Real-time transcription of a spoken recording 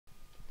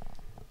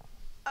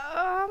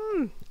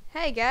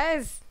Hey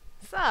guys,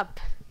 what's up?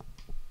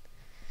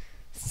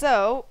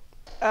 So,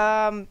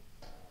 I'm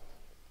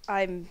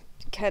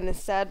kind of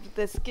sad with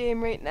this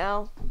game right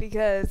now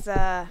because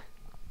I've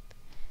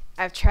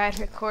tried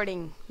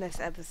recording this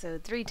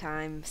episode 3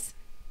 times,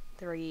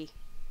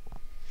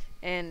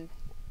 and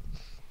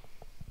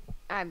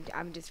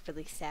I'm just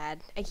really sad.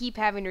 I keep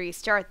having to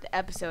restart the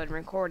episode and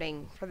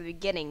recording from the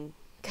beginning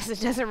because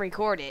it doesn't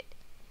record it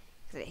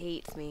because it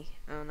hates me.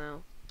 I don't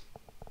know.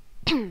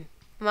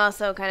 I'm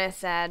also kind of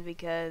sad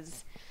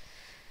because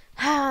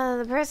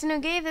the person who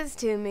gave this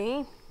to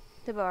me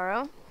to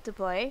borrow, to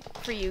play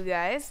for you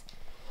guys,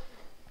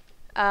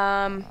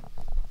 can't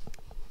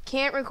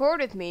record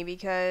with me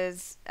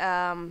because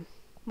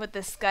with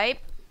the Skype,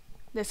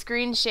 the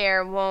screen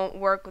share won't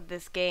work with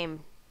this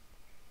game.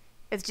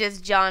 It's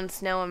just Jon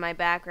Snow in my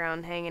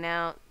background hanging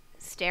out,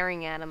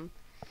 staring at him.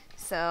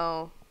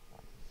 So,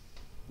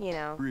 you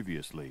know.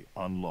 Previously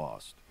on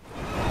Lost.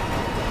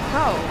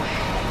 Oh,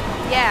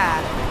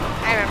 yeah,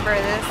 I remember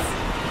this.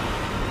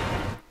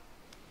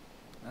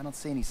 I don't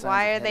see any signs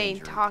Why of are head they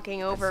injury.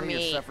 talking over I'd say me?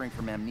 You're suffering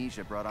from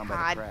amnesia brought on by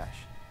God. the crash.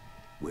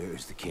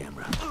 Where's the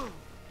camera?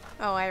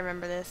 Oh, I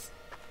remember this.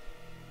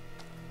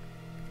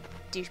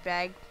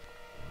 Douchebag.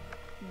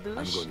 I'm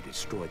going to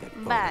destroy that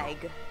photo.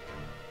 Bag.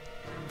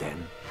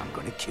 Then I'm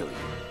going to kill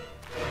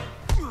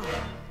you.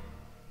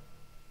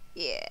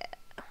 Yeah.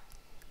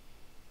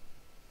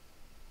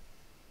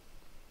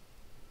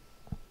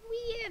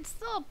 It's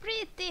so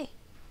pretty.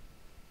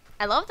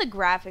 I love the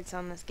graphics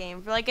on this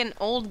game. For like an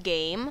old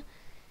game,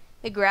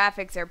 the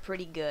graphics are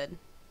pretty good.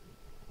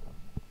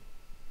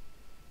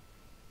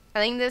 I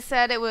think this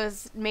said it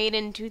was made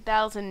in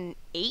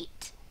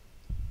 2008.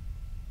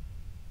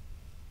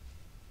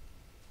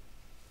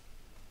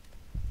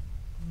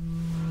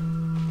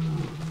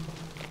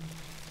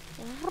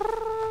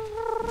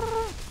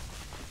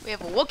 We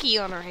have a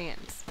Wookiee on our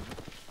hands.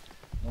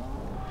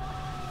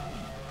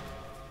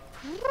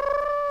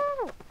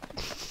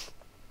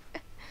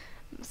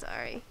 I'm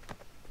sorry.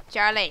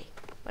 Charlie.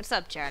 What's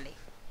up, Charlie?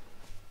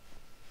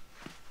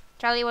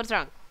 Charlie, what's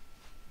wrong?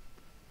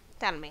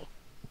 Tell me.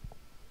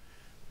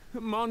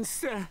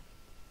 Monster!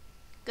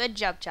 Good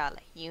job,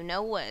 Charlie. You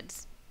know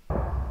words.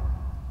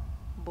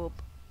 Boop.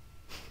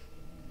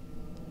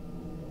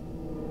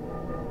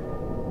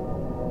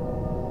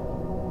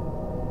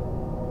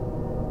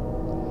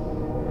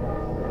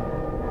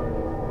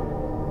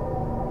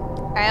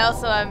 I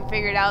also haven't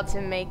figured out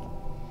to make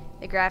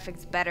the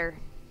graphics better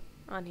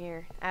on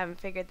here. I haven't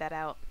figured that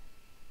out.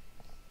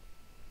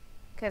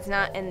 Cause it's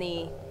not in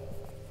the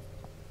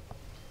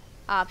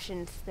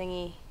options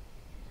thingy.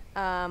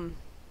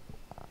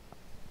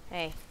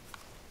 Hey,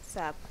 what's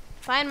up?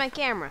 Find my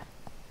camera.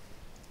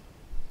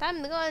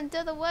 Time to go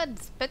into the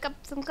woods, pick up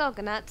some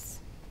coconuts.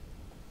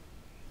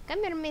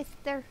 Come here,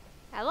 mister.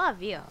 I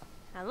love you.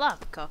 I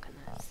love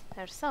coconuts.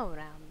 They're so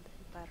round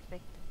and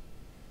perfect.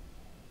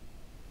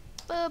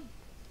 Boop.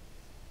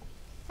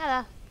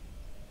 Hello.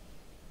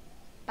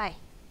 Bye.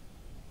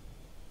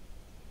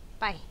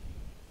 Bye.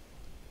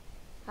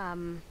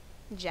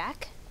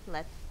 Jack?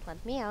 Let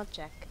me out,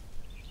 Jack.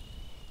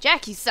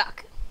 Jack, you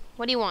suck.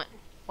 What do you want?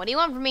 What do you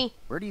want from me?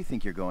 Where do you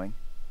think you're going?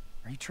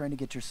 Are you trying to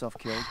get yourself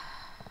killed?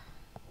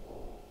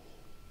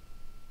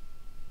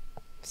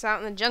 It's out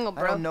in the jungle,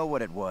 bro. I don't know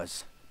what it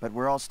was, but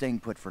we're all staying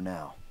put for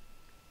now.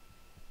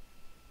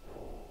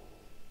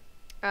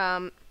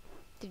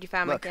 Did you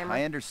find Look, my camera?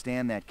 I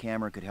understand that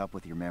camera could help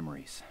with your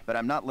memories, but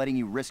I'm not letting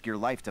you risk your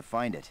life to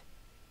find it.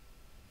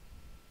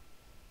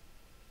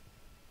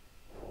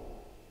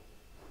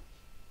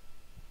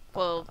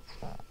 Well,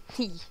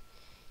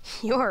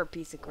 you're a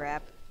piece of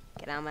crap.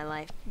 Get out of my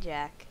life,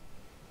 Jack.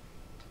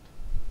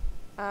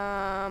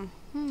 Can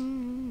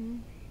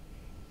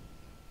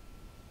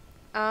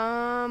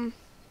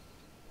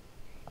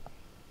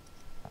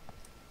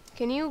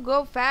you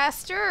go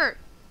faster?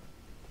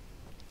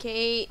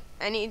 Kate,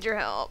 I need your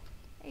help.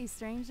 Hey,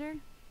 stranger.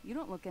 You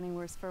don't look any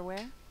worse for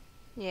wear.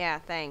 Yeah,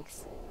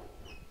 thanks.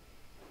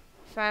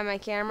 Find my You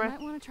camera.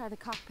 might want to try the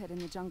cockpit in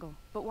the jungle,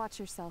 but watch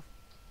yourself.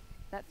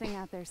 That thing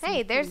out there. Hey,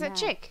 seems there's pretty a mad.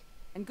 chick.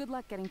 And good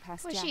luck getting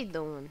past What's Jack. she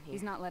doing here?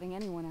 He's not letting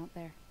anyone out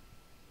there.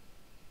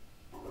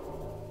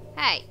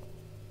 Hey.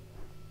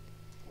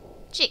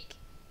 Chick.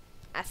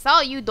 I saw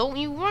you. Don't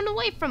you run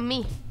away from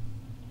me.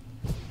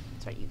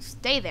 That's right. You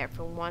stay there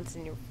for once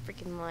in your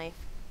freaking life.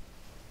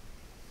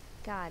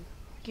 God.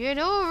 Get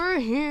over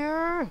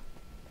here.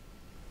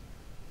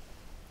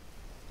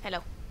 Hello.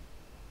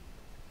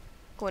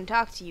 Go and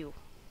talk to you.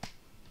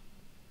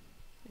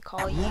 I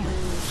call you.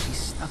 She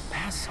snuck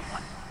past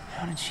someone.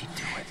 How did she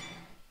do it?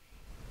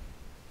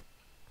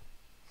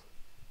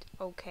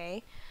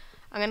 Okay.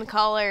 I'm gonna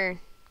call her.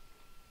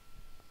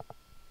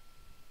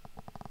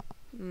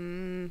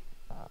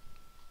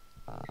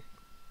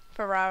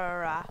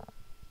 Ferrara.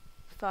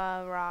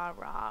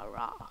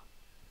 Ferrara.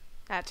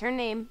 That's her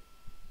name.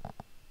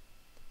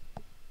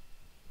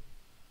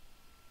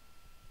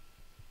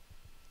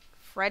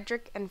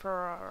 Frederick and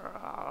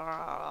Ferrara.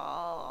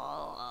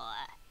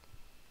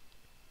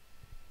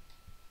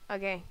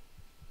 Okay.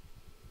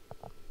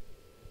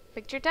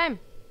 Picture time.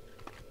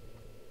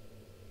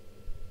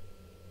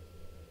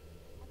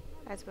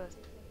 I suppose.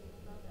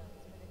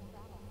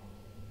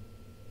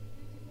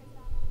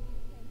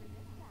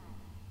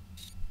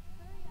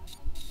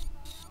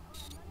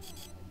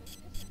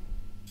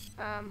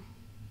 Um.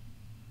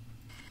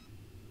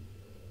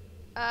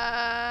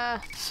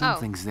 Oh.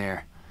 Something's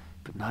there,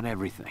 but not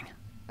everything.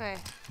 Okay.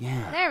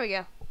 Yeah, There we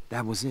go.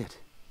 that was it.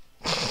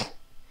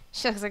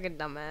 She looks like a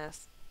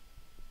dumbass.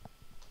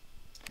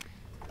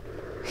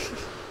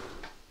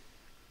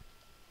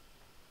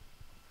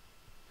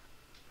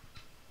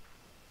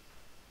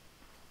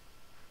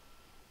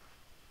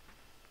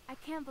 I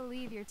can't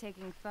believe you're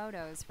taking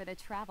photos for the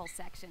travel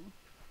section.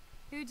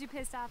 Who'd you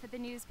piss off at the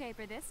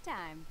newspaper this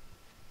time?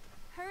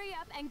 Hurry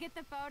up and get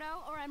the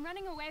photo, or I'm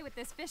running away with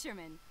this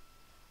fisherman.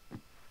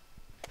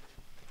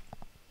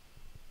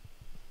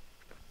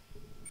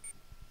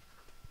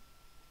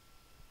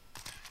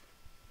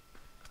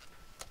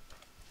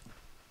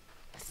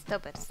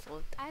 Stupid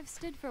sleuth. I've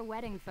stood for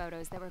wedding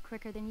photos that were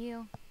quicker than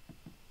you.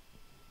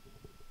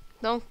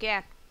 Don't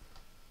get.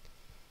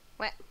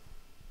 What?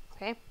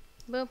 Okay.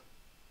 Boom.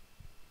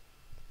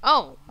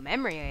 Oh,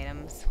 memory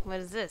items. What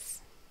is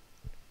this?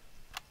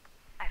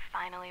 I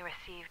finally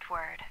received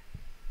word.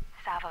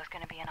 Savo's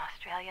gonna be in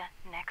Australia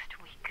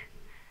next week.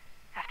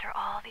 After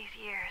all these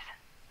years,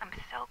 I'm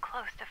so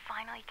close to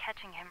finally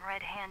catching him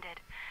red-handed.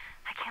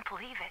 I can't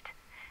believe it.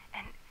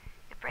 And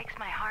it breaks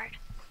my heart,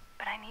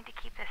 but I need to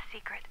keep this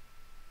secret.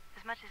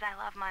 As much as I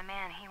love my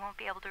man, he won't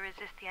be able to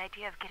resist the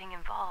idea of getting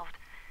involved.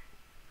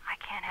 I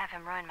can't have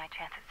him ruin my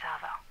chance at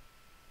Savo.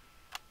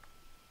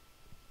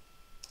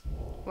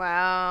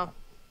 Wow.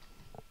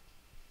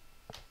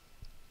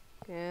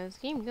 Just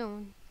keep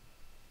going.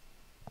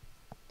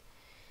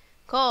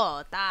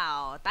 Koh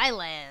Tao,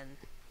 Thailand.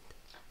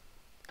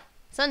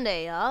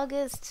 Sunday,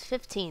 August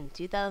 15th,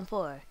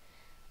 2004.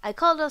 I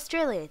called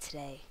Australia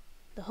today.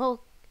 The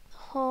whole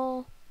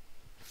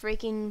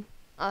freaking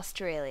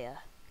Australia.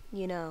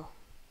 You know.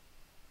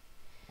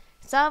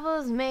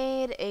 Savo's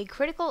made a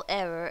critical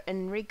error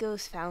and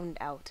Rico's found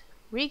out.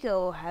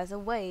 Rico has a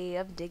way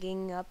of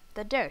digging up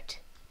the dirt.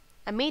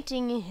 I'm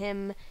meeting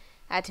him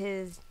at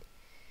his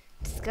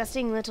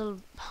disgusting little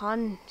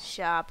pawn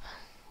shop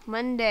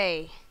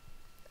Monday.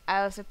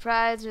 I was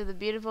surprised with a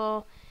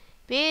beautiful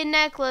bead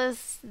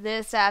necklace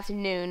this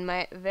afternoon.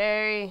 My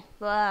very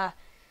blah.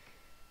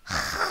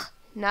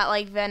 Not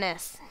like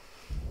Venice.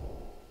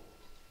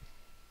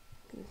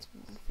 It's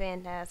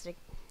fantastic.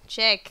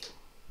 Chick.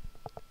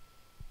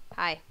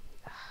 Hi.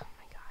 Oh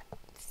my god.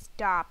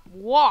 Stop.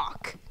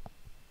 Walk.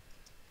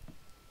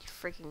 You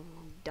freaking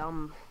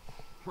dumb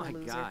My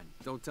loser. God,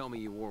 don't tell me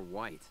you wore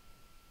white.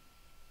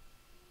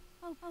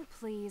 Oh,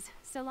 please.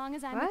 So long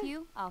as I'm What? with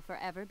you, I'll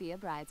forever be a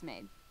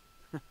bridesmaid.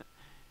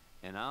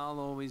 And I'll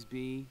always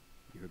be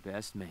your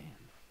best man.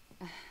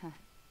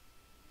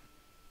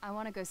 I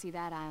want to go see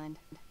that island,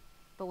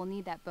 but we'll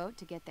need that boat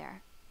to get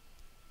there.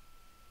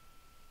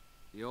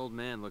 The old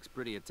man looks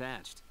pretty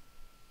attached.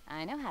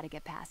 I know how to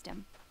get past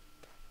him.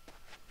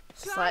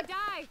 Slut.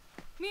 die!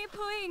 Me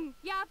puing!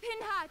 Ya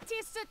pinha!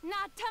 Tisut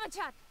na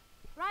tamachat!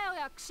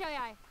 Rayoyak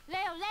shoyai!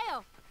 Leo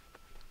Leo!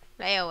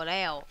 Leo,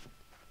 Leo.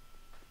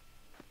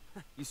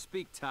 You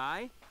speak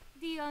Thai?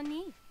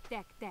 Dioni!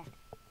 Dek dek.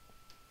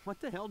 What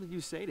the hell did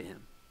you say to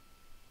him?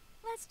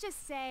 Let's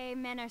just say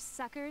men are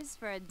suckers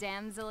for a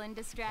damsel in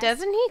distress.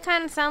 Doesn't he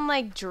kind of sound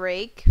like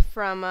Drake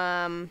from,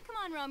 Come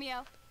on,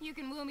 Romeo. You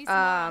can woo me some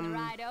more on the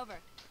Um, ride over.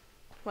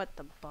 what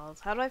the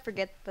balls? How do I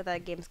forget what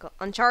that game's called?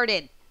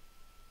 Uncharted.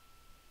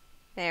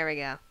 There we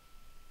go.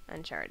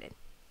 Uncharted.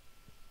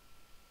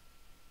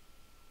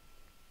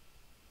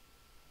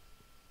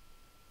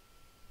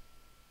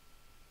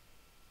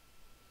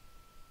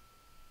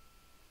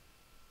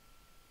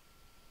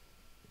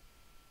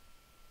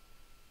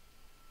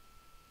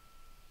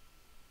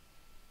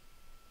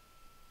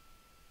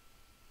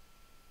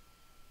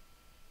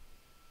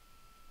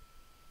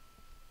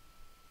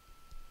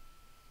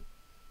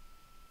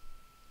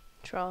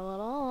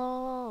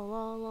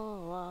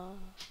 Tra-la-la-la-la-la-la.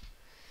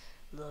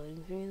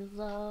 Looking through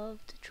the love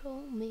to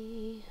troll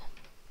me.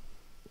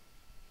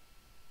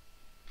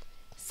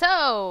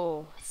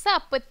 So, what's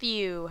up with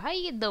you? How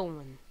you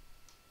doing?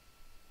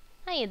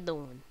 How you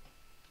doing?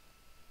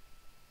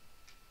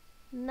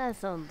 That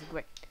sounds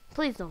great.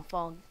 Please don't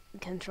fall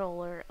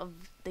controller of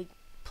the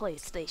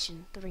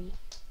PlayStation 3.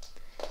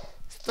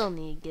 Still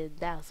need to get a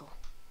dazzle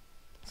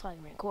so I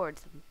can record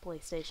some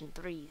PlayStation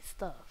 3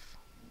 stuff.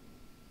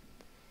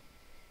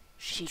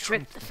 She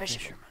tricked the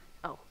fisherman.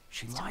 Oh,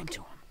 She he's lied talking. to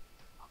him.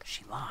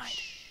 She lied.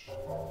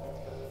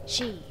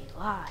 She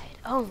lied.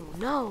 Oh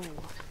no.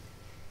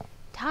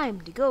 Time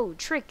to go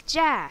trick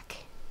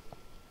Jack.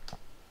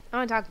 I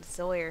want to talk to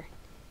Sawyer.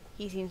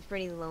 He seems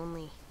pretty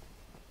lonely.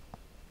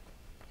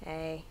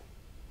 Hey.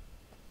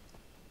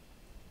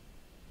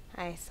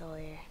 Hi,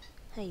 Sawyer.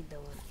 How you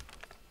doing?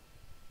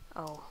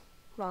 Oh,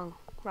 wrong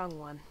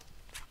one.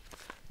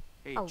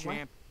 Hey, Oh, what?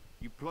 champ,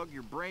 you plug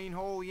your brain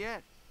hole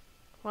yet?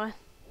 What?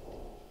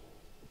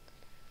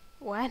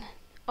 What?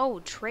 Oh,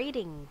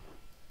 trading.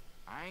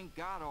 I ain't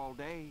got all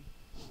day.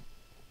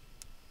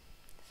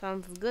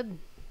 Sounds good.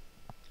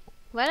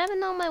 What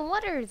happened to all my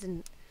waters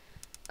and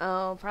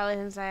Oh, probably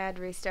since I had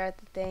to restart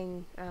the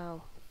thing.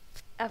 Oh,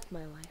 F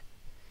my life.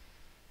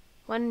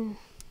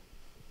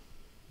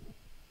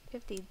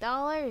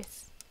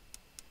 $150.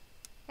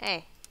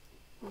 Hey,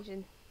 you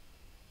should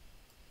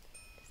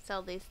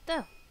sell these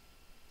too.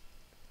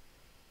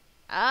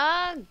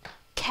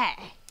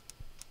 Okay.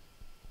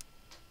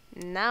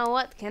 Now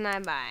what can I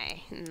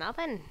buy?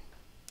 Nothing.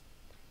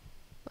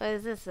 What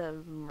is this, a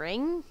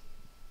ring?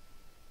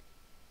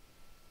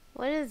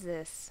 What is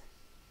this?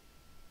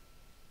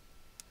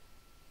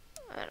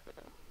 I don't know.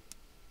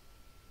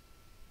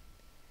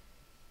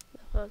 The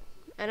fuck?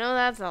 I know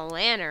that's a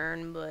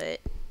lantern,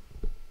 but...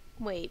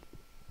 Wait.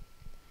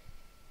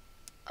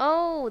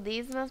 Oh,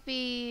 these must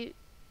be...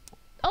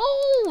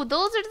 Oh,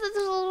 those are the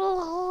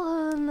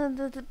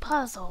little... the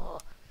puzzle.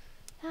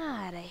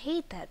 God, I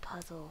hate that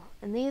puzzle.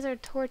 And these are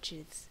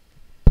torches.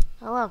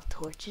 I love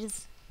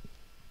torches.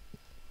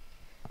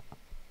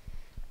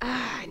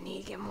 I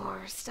need to get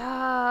more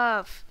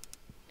stuff.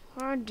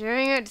 Oh,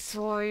 dang it,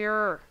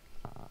 Sawyer.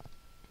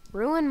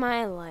 Ruin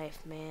my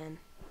life, man.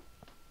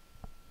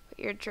 Put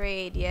your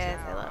trade, yes,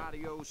 I Ciao, love.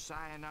 adios,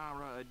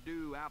 sayonara,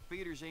 adieu,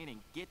 outfitters in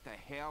and get the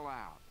hell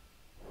out.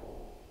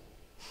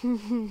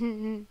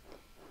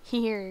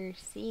 Here,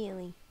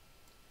 silly.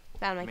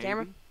 Found my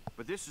camera. Maybe,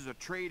 but this is a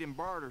trade and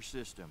barter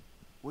system.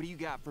 What do you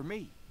got for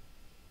me?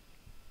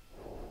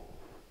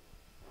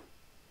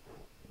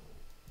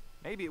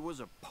 Maybe it was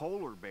a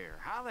polar bear.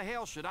 How the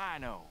hell should I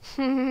know?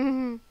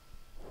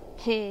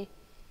 It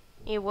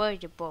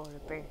was a polar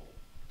bear.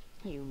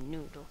 You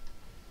noodle.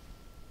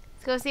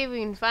 Let's go see if we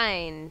can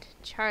find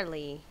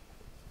Charlie.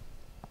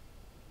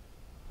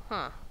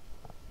 Huh.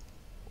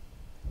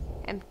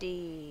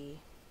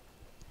 Empty.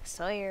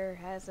 Sawyer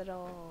has it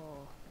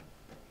all.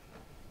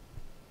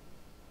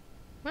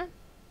 What?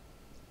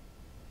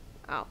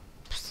 Oh.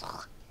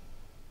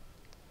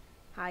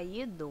 How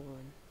you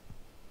doing?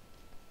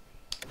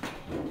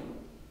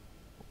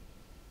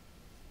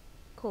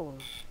 Cool.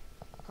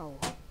 Oh.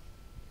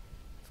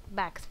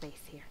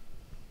 Backspace here.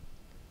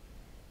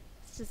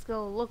 Let's just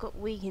go look what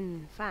we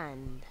can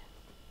find.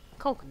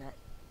 Coconut.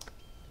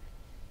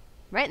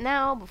 Right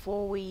now,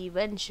 before we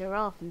venture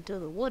off into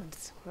the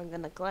woods, we're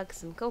gonna collect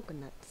some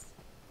coconuts.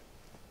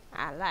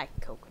 I like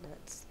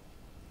coconuts.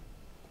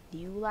 Do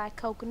you like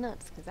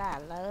coconuts? Because I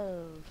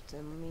love to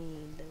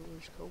eat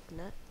those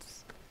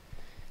coconuts.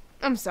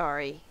 I'm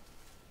sorry.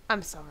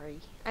 I'm sorry.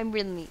 I'm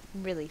really,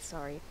 really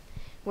sorry.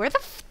 Where the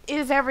f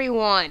is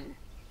everyone?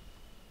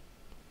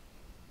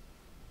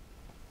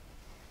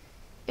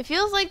 It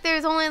feels like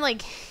there's only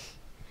like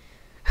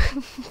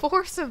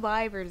 4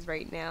 survivors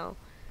right now.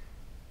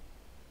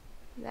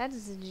 That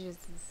is just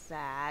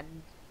sad.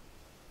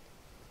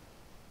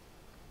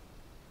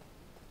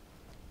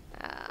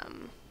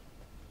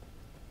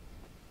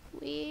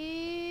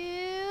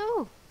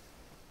 Whew.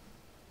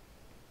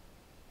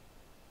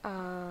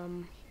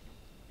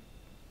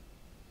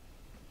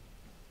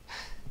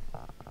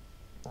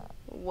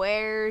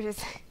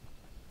 Where's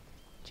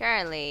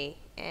Charlie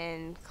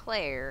and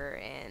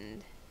Claire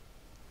and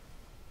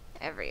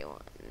everyone?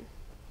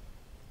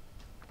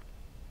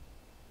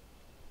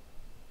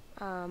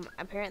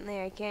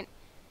 Apparently I can't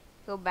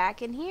go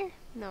back in here?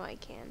 No, I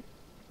can.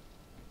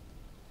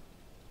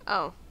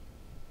 Oh.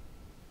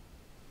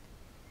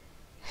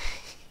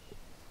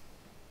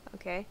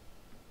 Okay.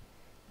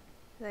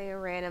 Like a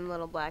random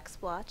little black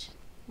splotch.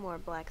 More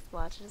black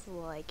splotches,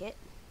 like it.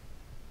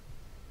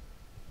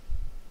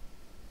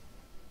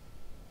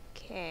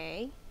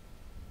 Okay.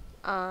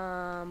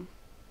 Okay.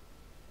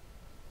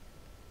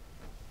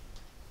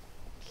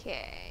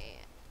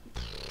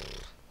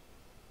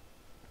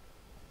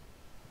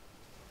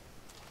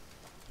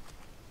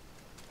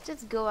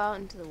 Just go out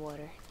into the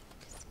water.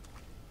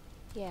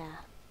 Yeah.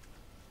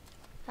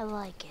 I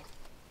like it.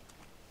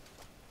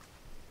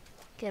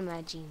 Get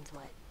my jeans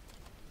wet.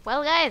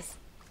 Well, guys,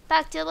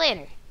 talk to you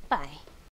later. Bye.